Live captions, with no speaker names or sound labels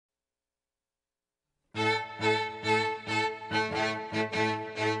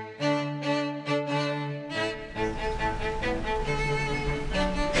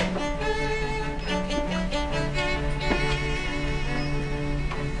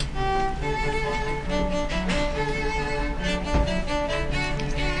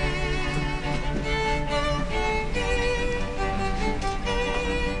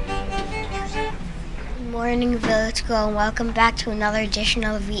morning, Village School, and welcome back to another edition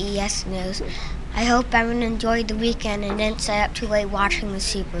of VES News. I hope everyone enjoyed the weekend and didn't stay up too late watching the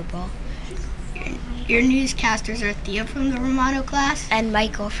Super Bowl. Your newscasters are Theo from the Romano class and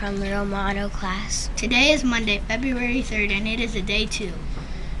Michael from the Romano class. Today is Monday, February 3rd, and it is a day 2.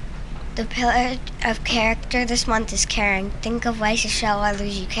 The pillar of character this month is caring. Think of ways to show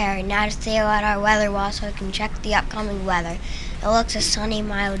others you care. Now to Theo at our weather wall so we can check the upcoming weather. It looks a sunny,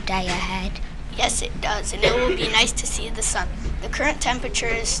 mild day ahead. Yes, it does, and it will be nice to see the sun. The current temperature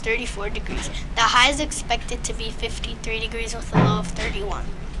is 34 degrees. The high is expected to be 53 degrees with a low of 31.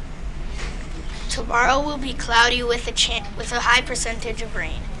 Tomorrow will be cloudy with a high percentage of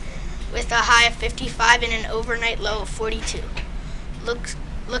rain, with a high of 55 and an overnight low of 42.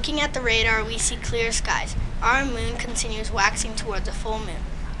 Looking at the radar, we see clear skies. Our moon continues waxing towards a full moon.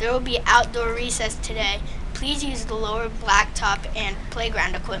 There will be outdoor recess today. Please use the lower blacktop and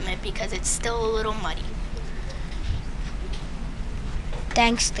playground equipment because it's still a little muddy.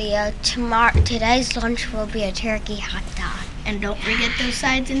 Thanks, Theo. Today's lunch will be a turkey hot dog. And don't forget those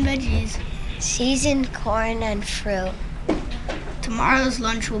sides and veggies. Seasoned corn and fruit. Tomorrow's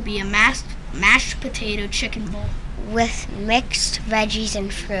lunch will be a mashed potato chicken bowl with mixed veggies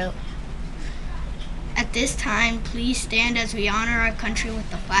and fruit. At this time, please stand as we honor our country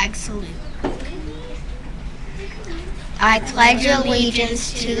with the flag salute. I pledge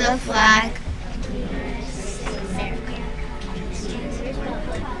allegiance to the flag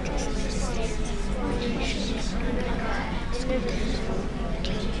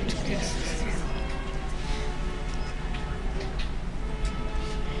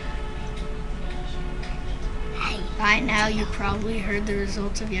By now, you probably heard the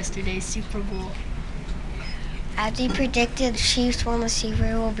results of yesterday's Super Bowl. As we predicted, the Chiefs won the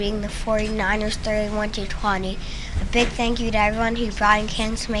Super Bowl, beating the 49ers 31-20. A big thank you to everyone who brought in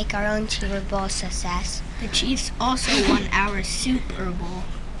cans to make our own Super Bowl a success. The Chiefs also won our Super Bowl.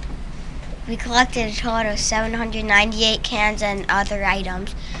 We collected a total of 798 cans and other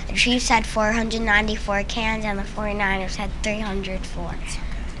items. The Chiefs had 494 cans and the 49ers had 304.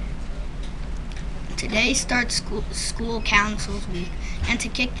 Today starts school council's week, and to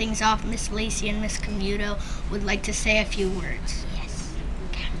kick things off, Miss Lacey and Miss Camuto would like to say a few words. Yes.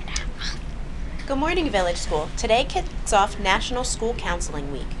 Good morning, Village School. Today kicks off National School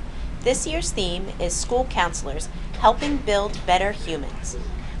Counseling Week. This year's theme is School Counselors, Helping Build Better Humans.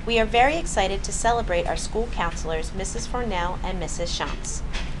 We are very excited to celebrate our school counselors, Mrs. Fornell and Mrs. Shantz.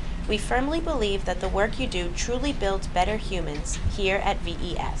 We firmly believe that the work you do truly builds better humans here at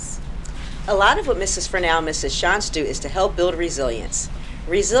VES. A lot of what Mrs. Fornell and Mrs. Shantz do is to help build resilience.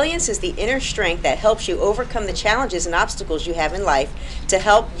 Resilience is the inner strength that helps you overcome the challenges and obstacles you have in life to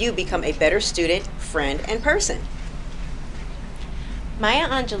help you become a better student, friend, and person. Maya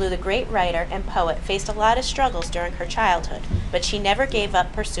Angelou, the great writer and poet, faced a lot of struggles during her childhood, but she never gave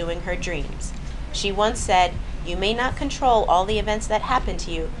up pursuing her dreams. She once said, "You may not control all the events that happen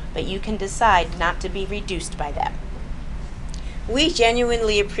to you, but you can decide not to be reduced by them." We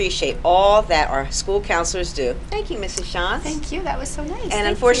genuinely appreciate all that our school counselors do. Thank you, Mrs. Shantz. Thank you. That was so nice. And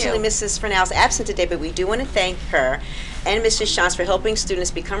unfortunately, Mrs. Fornell is absent today, but we do want to thank her and Mrs. Shantz for helping students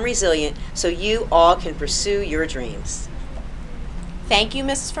become resilient so you all can pursue your dreams. Thank you,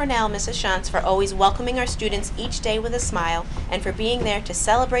 Mrs. Fornell, Mrs. Shantz, for always welcoming our students each day with a smile and for being there to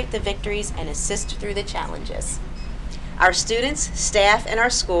celebrate the victories and assist through the challenges. Our students, staff, and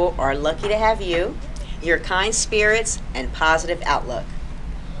our school are lucky to have you, your kind spirits, and positive outlook.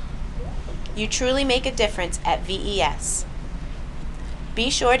 You truly make a difference at VES.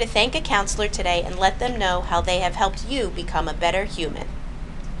 Be sure to thank a counselor today and let them know how they have helped you become a better human.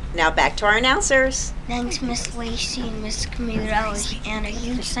 Now back to our announcers. Thanks, Miss Lacey and Miss Camuto, and a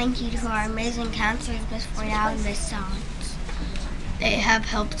huge thank you to our amazing counselors, Miss Fornell and Miss Shantz. They have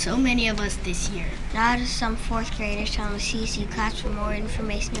helped so many of us this year. Now to some 4th graders from the CC class for more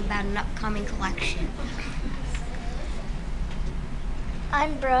information about an upcoming collection.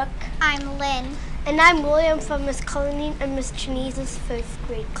 I'm Brooke. I'm Lynn. And I'm William from Miss Colleen and Miss Janice's 5th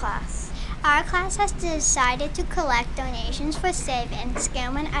grade class. Our class has decided to collect donations for SAVE and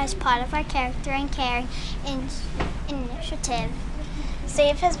Skillman as part of our Character and Caring initiative.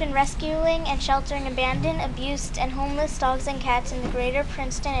 SAVE has been rescuing and sheltering abandoned, abused, and homeless dogs and cats in the greater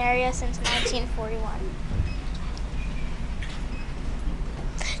Princeton area since 1941.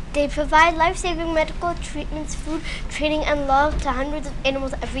 They provide life-saving medical treatments, food, training, and love to hundreds of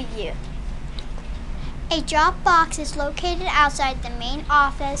animals every year. A drop box is located outside the main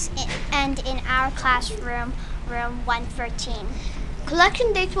office and in our classroom, room 113.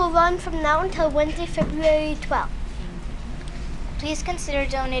 Collection dates will run from now until Wednesday, February 12th. Please consider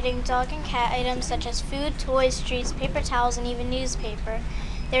donating dog and cat items such as food, toys, treats, paper towels, and even newspaper.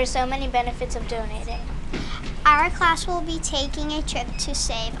 There are so many benefits of donating. Our class will be taking a trip to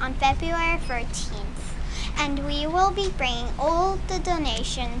Save on February 13th, and we will be bringing all the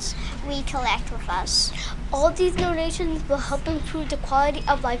donations we collect with us. All these donations will help improve the quality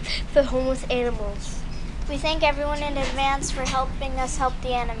of life for homeless animals. We thank everyone in advance for helping us help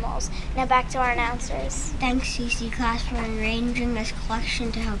the animals. Now back to our announcers. Thanks, CC class, for arranging this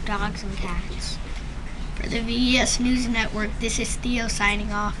collection to help dogs and cats. For the VES News Network, this is Theo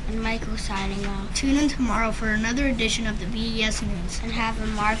signing off. And Michael signing off. Tune in tomorrow for another edition of the VES News. And have a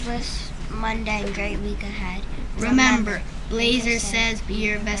marvelous Monday and great week ahead. Remember, Blazer says be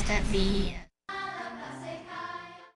your best at VES.